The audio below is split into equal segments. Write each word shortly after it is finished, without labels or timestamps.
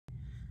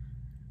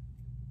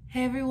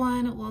Hey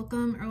everyone,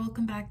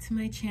 welcome back to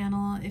my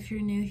channel. If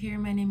you're new here,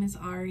 my name is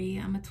Ari.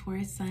 I'm a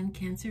Taurus Sun,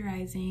 Cancer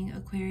Rising,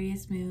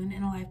 Aquarius Moon,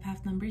 and a life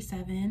path number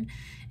 7.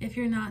 If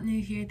you're not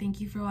new here, thank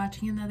you for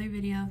watching another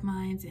video of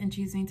mine and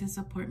choosing to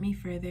support me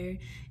further.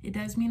 It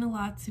does mean a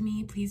lot to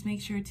me. Please make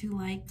sure to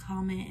like,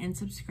 comment, and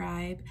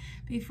subscribe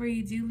before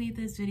you do leave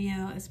this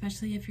video,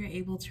 especially if you're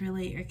able to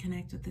relate or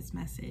connect with this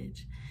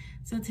message.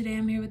 So today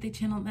I'm here with the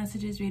channeled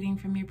messages reading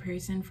from your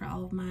person for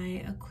all of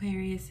my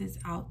Aquariuses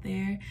out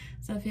there.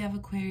 So if you have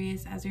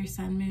Aquarius as your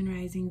sun, moon,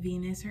 rising,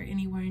 Venus, or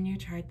anywhere in your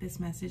chart, this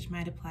message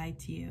might apply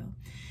to you.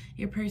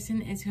 Your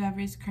person is whoever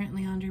is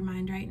currently on your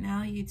mind right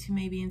now. You two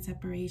may be in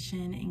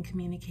separation, in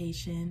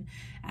communication,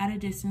 at a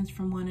distance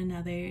from one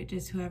another.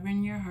 Just whoever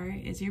in your heart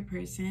is your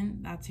person,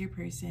 that's your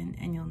person,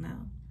 and you'll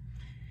know.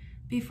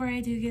 Before I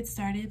do get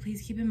started,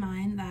 please keep in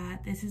mind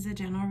that this is a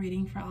general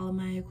reading for all of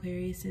my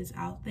Aquariuses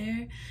out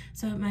there,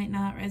 so it might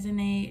not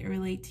resonate or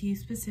relate to you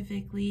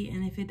specifically,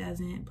 and if it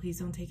doesn't, please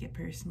don't take it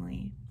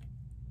personally.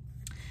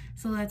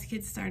 So let's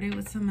get started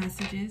with some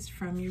messages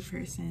from your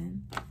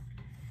person.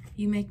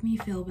 You make me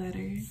feel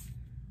better.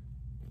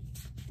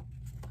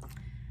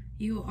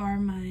 You're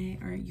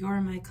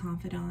my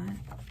confidant.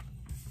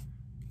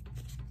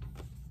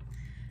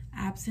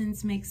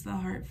 Absence makes the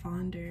heart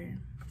fonder.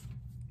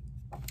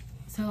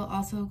 So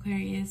also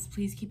Aquarius,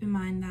 please keep in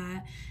mind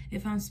that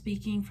if I'm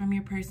speaking from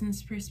your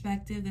person's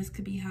perspective, this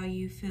could be how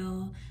you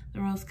feel. The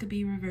roles could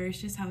be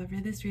reversed, just however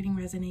this reading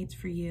resonates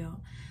for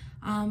you.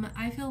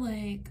 I feel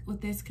like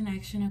with this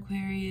connection,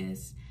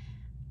 Aquarius,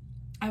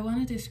 I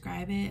want to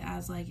describe it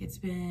as like it's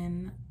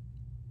been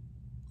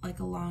like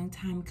a long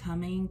time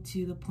coming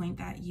to the point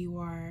that you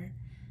are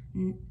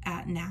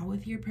at now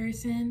with your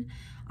person.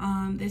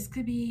 This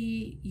could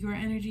be your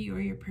energy or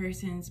your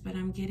person's, but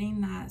I'm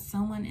getting that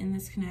someone in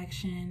this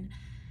connection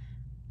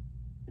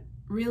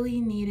really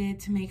needed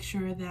to make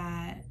sure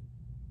that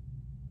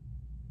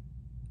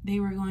they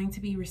were going to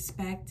be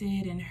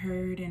respected and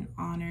heard and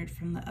honored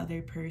from the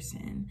other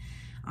person.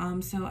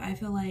 So I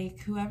feel like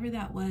whoever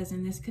that was,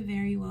 and this could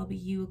very well be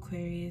you,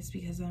 Aquarius,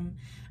 because I'm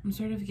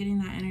sort of getting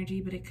that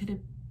energy, but it could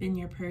have been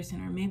your person,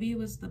 or maybe it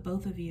was the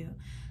both of you.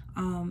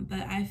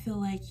 But I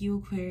feel like you,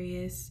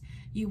 Aquarius,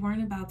 you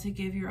weren't about to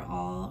give your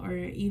all or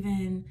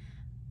even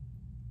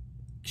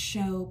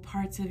show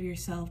parts of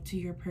yourself to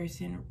your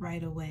person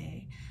right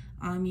away.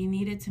 You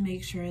needed to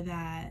make sure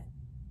that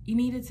you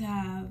needed to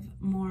have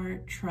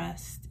more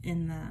trust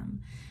in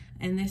them.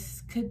 And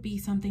this could be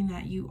something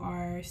that you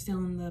are still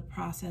in the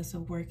process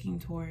of working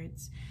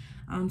towards.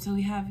 So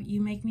we have,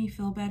 you make me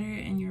feel better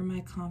and you're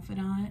my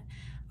confidant.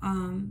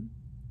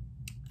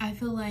 I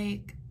feel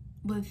like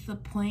with the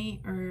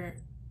point or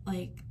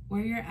like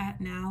where you're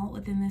at now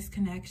within this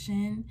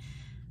connection,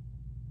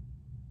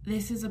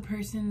 this is a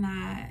person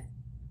that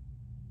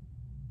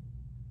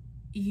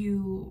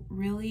you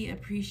really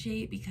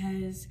appreciate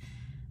because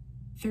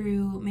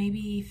through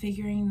maybe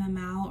figuring them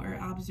out or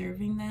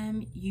observing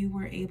them, you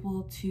were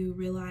able to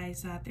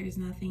realize that there's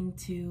nothing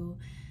to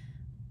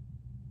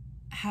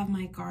have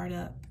my guard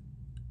up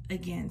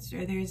against,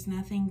 or there's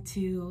nothing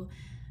to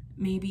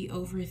maybe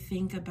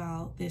overthink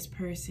about this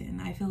person.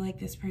 I feel like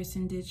this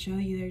person did show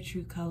you their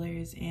true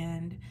colors,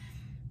 and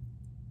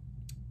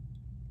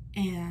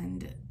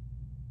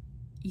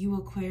you,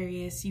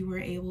 Aquarius, you were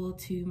able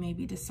to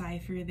maybe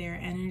decipher their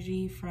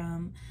energy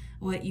from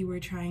what you were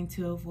trying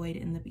to avoid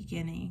in the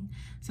beginning.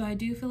 So I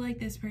do feel like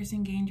this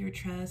person gained your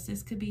trust.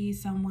 This could be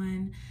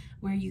someone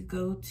where you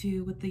go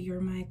to with the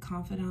 "you're my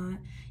confidant."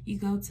 You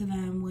go to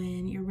them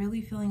when you're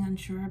really feeling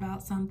unsure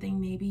about something.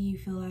 Maybe you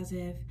feel as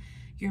if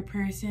your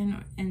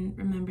person, and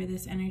remember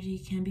this energy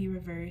can be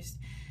reversed,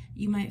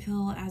 you might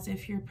feel as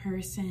if your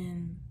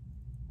person,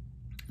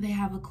 they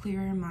have a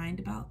clearer mind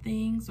about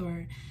things,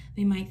 or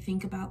they might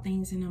think about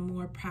things in a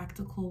more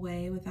practical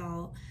way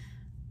without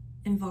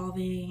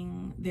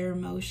involving their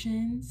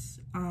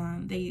emotions.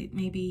 They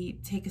maybe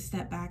take a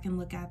step back and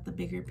look at the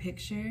bigger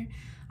picture.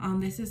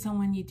 This is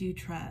someone you do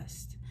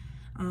trust.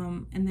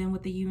 And then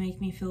with the "you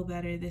make me feel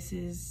better," this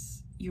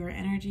is your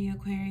energy,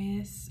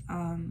 Aquarius.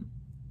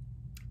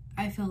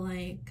 I feel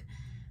like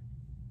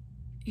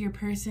your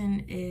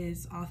person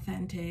is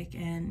authentic,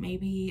 and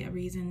maybe a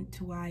reason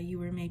to why you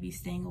were maybe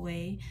staying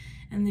away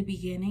in the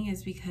beginning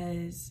is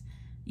because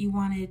you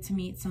wanted to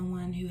meet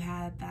someone who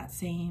had that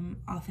same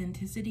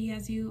authenticity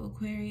as you,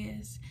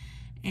 Aquarius.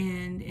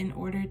 And in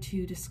order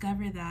to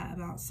discover that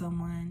about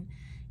someone,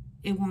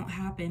 it won't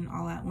happen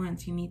all at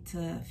once. You need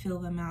to feel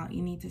them out.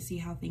 You need to see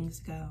how things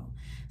go.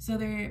 So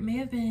there may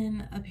have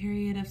been a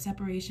period of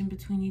separation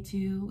between you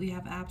two. We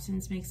have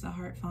absence makes the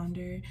heart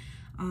fonder.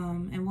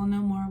 And we'll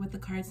know more with the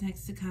cards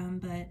next to come,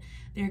 but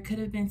there could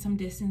have been some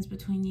distance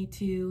between you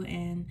two,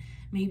 and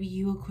maybe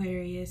you,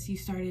 Aquarius, you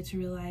started to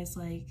realize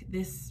like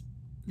this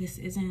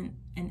isn't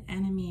an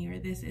enemy, or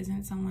this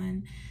isn't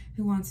someone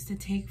who wants to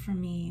take from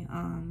me.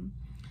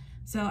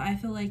 So I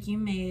feel like you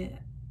may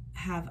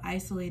have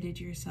isolated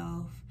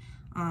yourself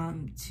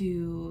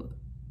to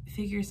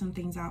figure some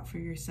things out for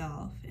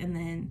yourself, and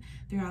then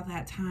throughout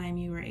that time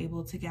you were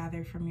able to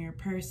gather from your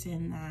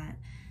person that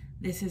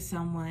this is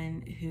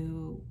someone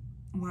who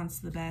wants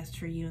the best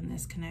for you in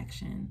this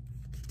connection.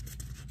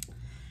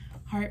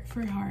 Heart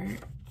for heart.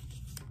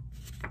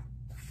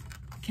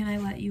 Can I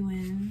let you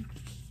in?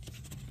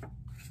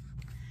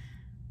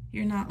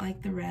 You're not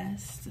like the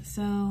rest.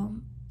 So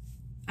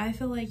I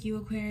feel like you,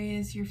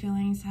 Aquarius, your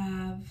feelings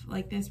have,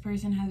 like, this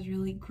person has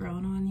really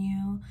grown on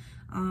you.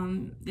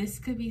 This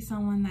could be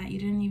someone that you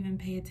didn't even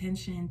pay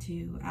attention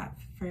to at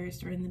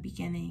first or in the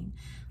beginning.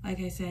 Like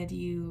I said,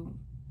 you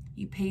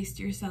paced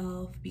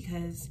yourself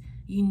because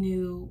you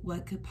knew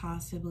what could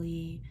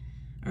possibly,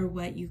 or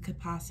what you could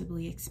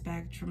possibly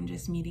expect from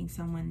just meeting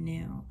someone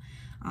new.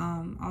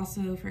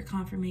 Also, for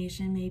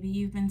confirmation, maybe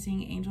you've been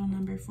seeing angel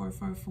number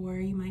 444.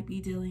 You might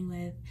be dealing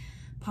with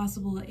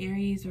possible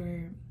Aries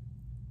or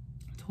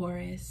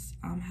Taurus,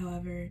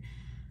 however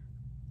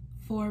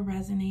 4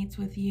 resonates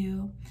with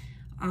you.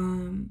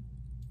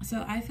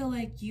 So I feel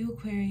like you,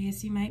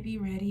 Aquarius, you might be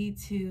ready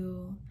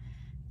to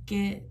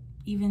get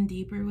even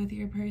deeper with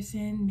your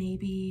person,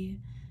 maybe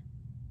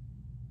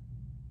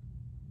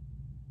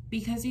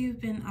because you've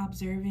been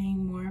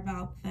observing more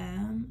about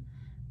them.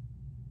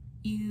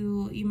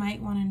 You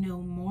might want to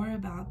know more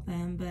about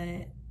them,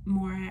 but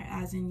more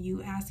as in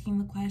you asking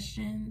the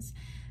questions,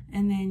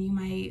 and then you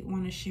might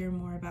want to share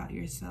more about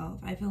yourself.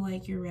 I feel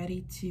like you're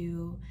ready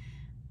to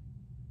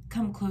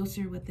come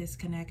closer with this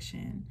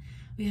connection.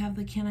 We have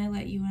the can I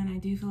let you in. I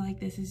do feel like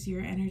this is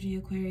your energy,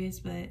 Aquarius,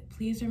 but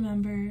please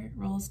remember,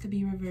 roles could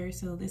be reversed,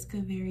 so this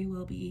could very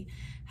well be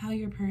how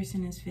your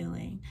person is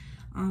feeling.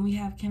 We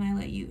have can I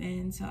let you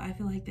in, so I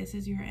feel like this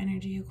is your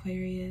energy,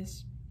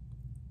 Aquarius.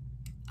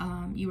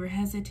 You were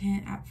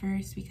hesitant at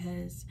first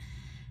because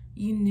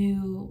you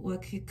knew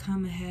what could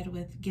come ahead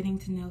with getting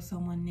to know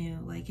someone new.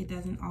 Like, it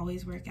doesn't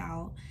always work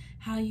out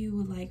how you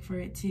would like for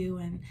it to,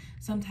 and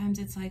sometimes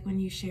it's like when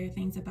you share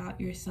things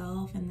about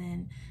yourself and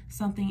then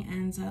something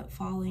ends up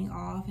falling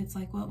off, it's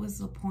like, what was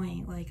the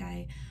point? Like,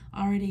 I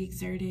already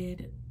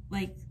exerted,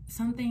 like,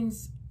 some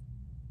things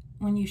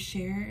when you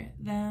share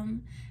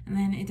them and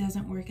then it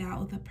doesn't work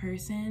out with a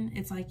person,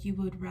 it's like you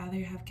would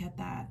rather have kept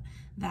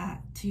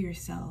that to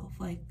yourself.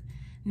 Like,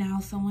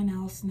 now someone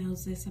else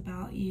knows this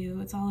about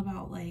you. It's all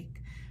about,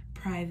 like,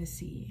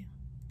 privacy.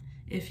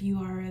 If you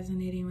are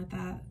resonating with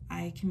that,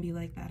 I can be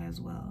like that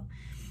as well.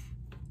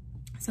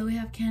 So we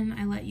have can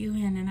I let you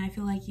in, and I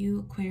feel like you,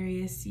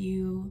 Aquarius,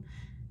 you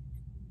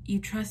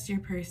trust your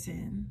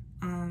person.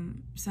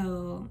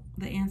 So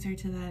the answer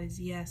to that is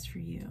yes for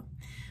you.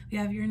 We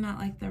have you're not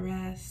like the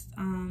rest.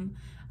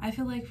 I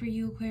feel like for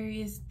you,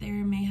 Aquarius,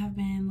 there may have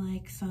been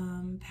like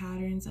some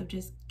patterns of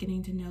just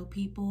getting to know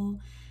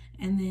people,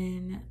 and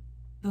then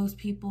those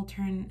people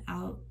turn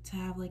out to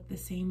have like the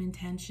same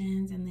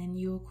intentions, and then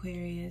you,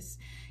 Aquarius,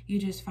 you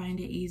just find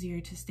it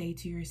easier to stay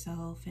to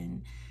yourself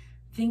and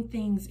think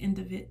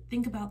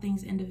about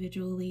things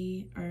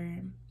individually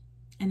or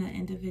in an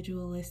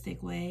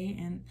individualistic way.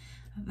 And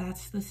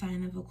that's the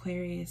sign of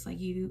Aquarius. Like,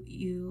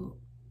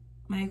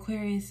 my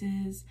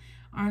Aquariuses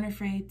aren't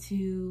afraid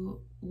to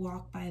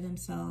walk by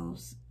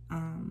themselves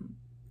and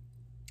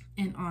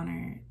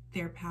honor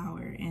their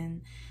power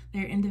and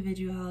their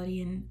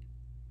individuality and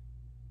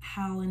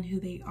how and who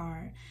they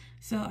are.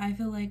 So I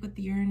feel like with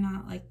you're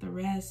not like the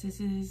rest, this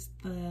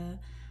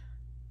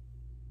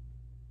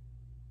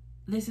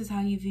is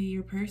how you view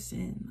your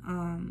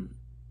person.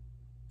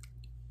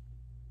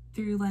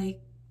 Through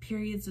like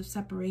periods of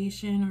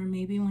separation, or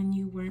maybe when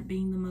you weren't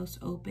being the most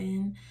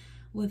open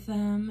with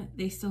them,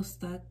 they still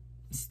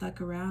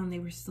stuck around. They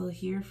were still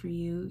here for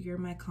you. You're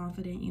my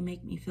confidant, you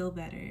make me feel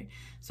better.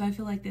 So I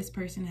feel like this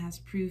person has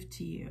proved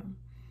to you,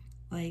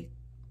 like,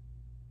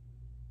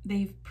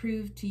 they've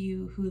proved to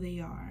you who they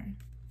are.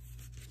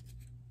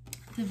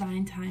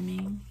 Divine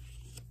timing.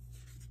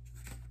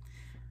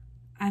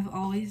 I've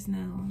always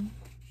known.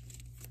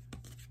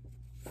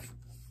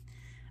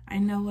 I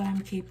know what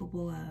I'm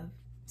capable of.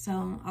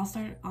 So I'll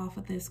start off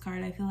with this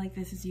card. I feel like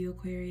this is you,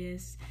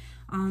 Aquarius.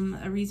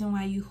 A reason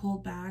why you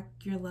hold back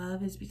your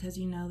love is because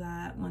you know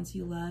that once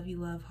you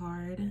love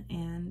hard.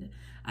 And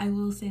I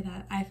will say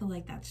that I feel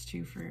like that's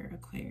true for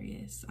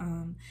Aquarius.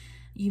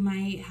 You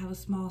might have a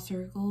small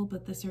circle,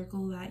 but the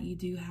circle that you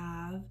do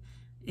have,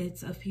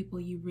 it's of people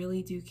you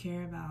really do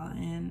care about,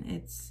 and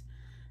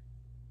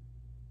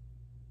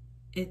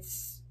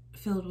it's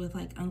filled with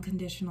like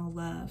unconditional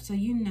love. So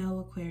you know,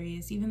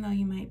 Aquarius, even though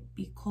you might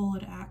be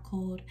cold, act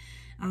cold,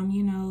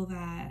 you know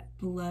that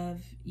the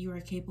love you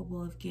are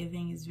capable of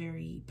giving is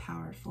very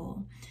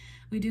powerful.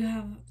 We do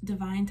have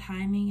divine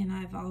timing, and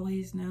I've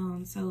always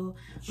known. So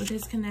with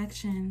this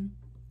connection,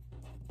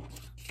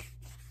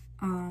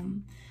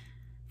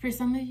 for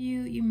some of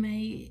you, you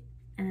may,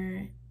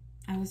 or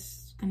I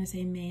was gonna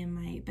say may and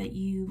might, but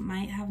you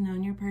might have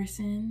known your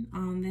person.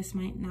 This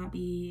might not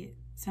be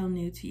so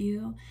new to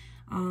you.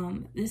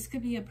 This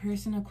could be a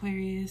person,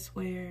 Aquarius,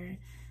 where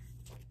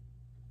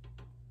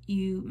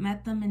you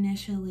met them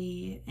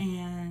initially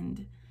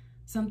and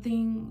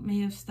something may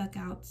have stuck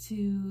out to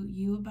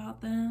you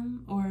about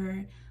them,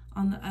 or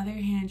on the other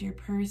hand, your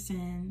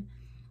person,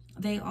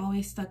 they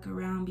always stuck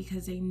around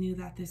because they knew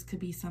that this could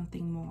be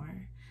something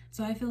more.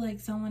 So I feel like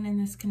someone in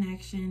this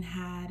connection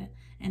had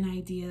an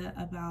idea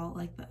about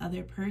like the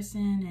other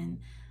person, and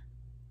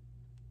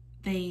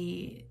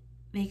they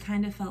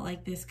kind of felt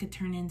like this could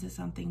turn into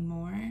something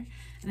more. And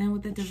then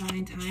with the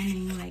divine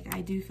timing, like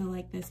I do feel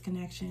like this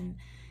connection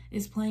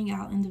is playing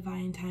out in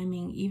divine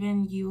timing.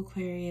 Even you,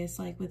 Aquarius,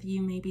 like with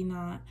you maybe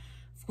not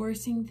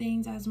forcing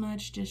things as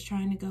much, just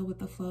trying to go with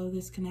the flow of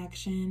this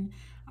connection.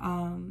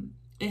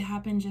 It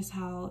happened just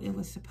how it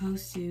was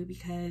supposed to,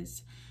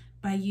 because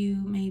by you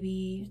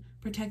maybe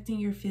protecting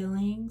your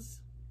feelings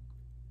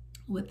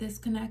with this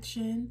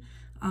connection,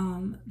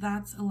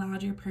 that's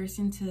allowed your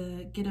person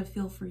to get a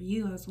feel for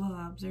you as well,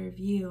 observe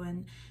you,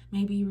 and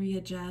maybe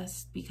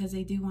readjust, because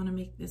they do want to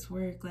make this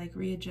work, like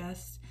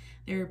readjust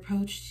their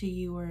approach to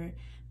you, or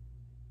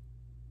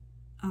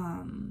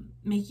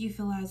make you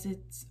feel as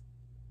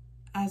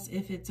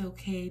if it's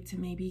okay to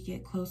maybe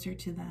get closer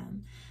to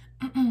them.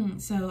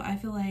 So I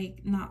feel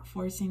like not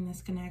forcing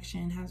this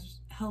connection has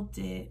helped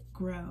it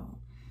grow.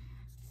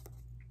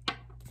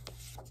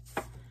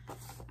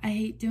 I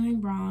hate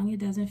doing wrong. It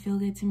doesn't feel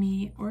good to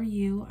me or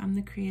you. I'm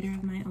the creator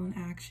of my own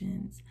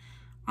actions.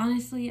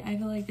 Honestly, I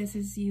feel like this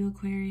is you,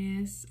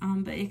 Aquarius,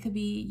 but it could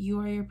be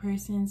you or your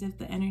person's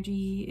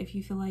if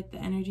you feel like the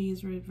energy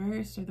is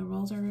reversed or the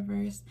roles are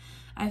reversed.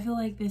 I feel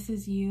like this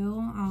is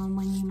you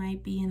when you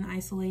might be in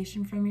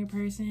isolation from your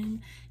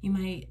person. You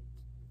might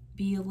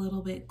be a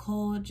little bit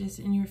cold just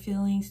in your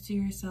feelings to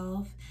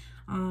yourself.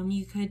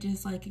 You could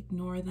just like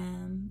ignore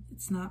them.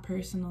 It's not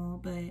personal,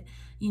 but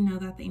you know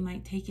that they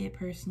might take it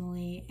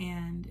personally,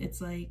 and it's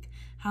like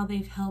how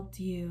they've helped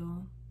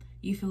you.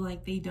 You feel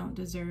like they don't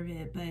deserve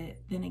it, but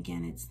then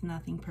again, it's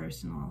nothing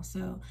personal.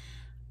 So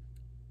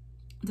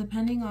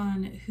depending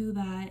on who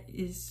that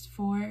is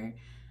for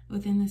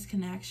within this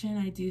connection,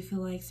 I do feel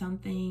like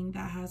something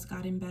that has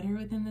gotten better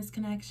within this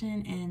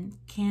connection and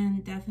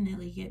can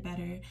definitely get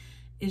better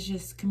is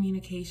just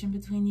communication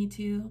between you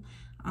two.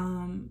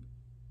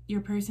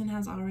 Your person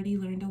has already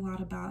learned a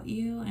lot about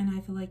you, and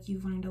I feel like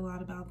you've learned a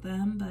lot about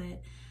them, but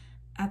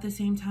at the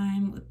same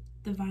time, with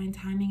divine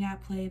timing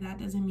at play, that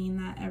doesn't mean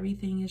that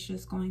everything is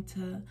just going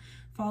to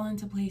fall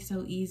into place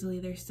so easily.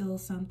 There's still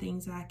some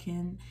things that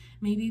can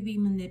maybe be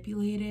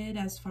manipulated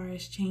as far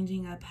as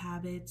changing up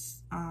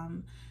habits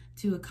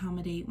to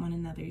accommodate one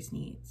another's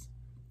needs.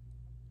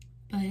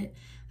 But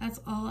that's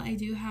all I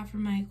do have for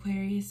my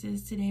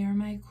Aquariuses today, or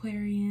my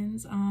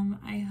Aquarians.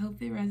 I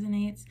hope it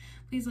resonates.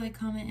 Please like,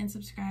 comment, and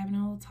subscribe, and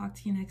I will talk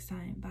to you next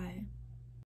time. Bye.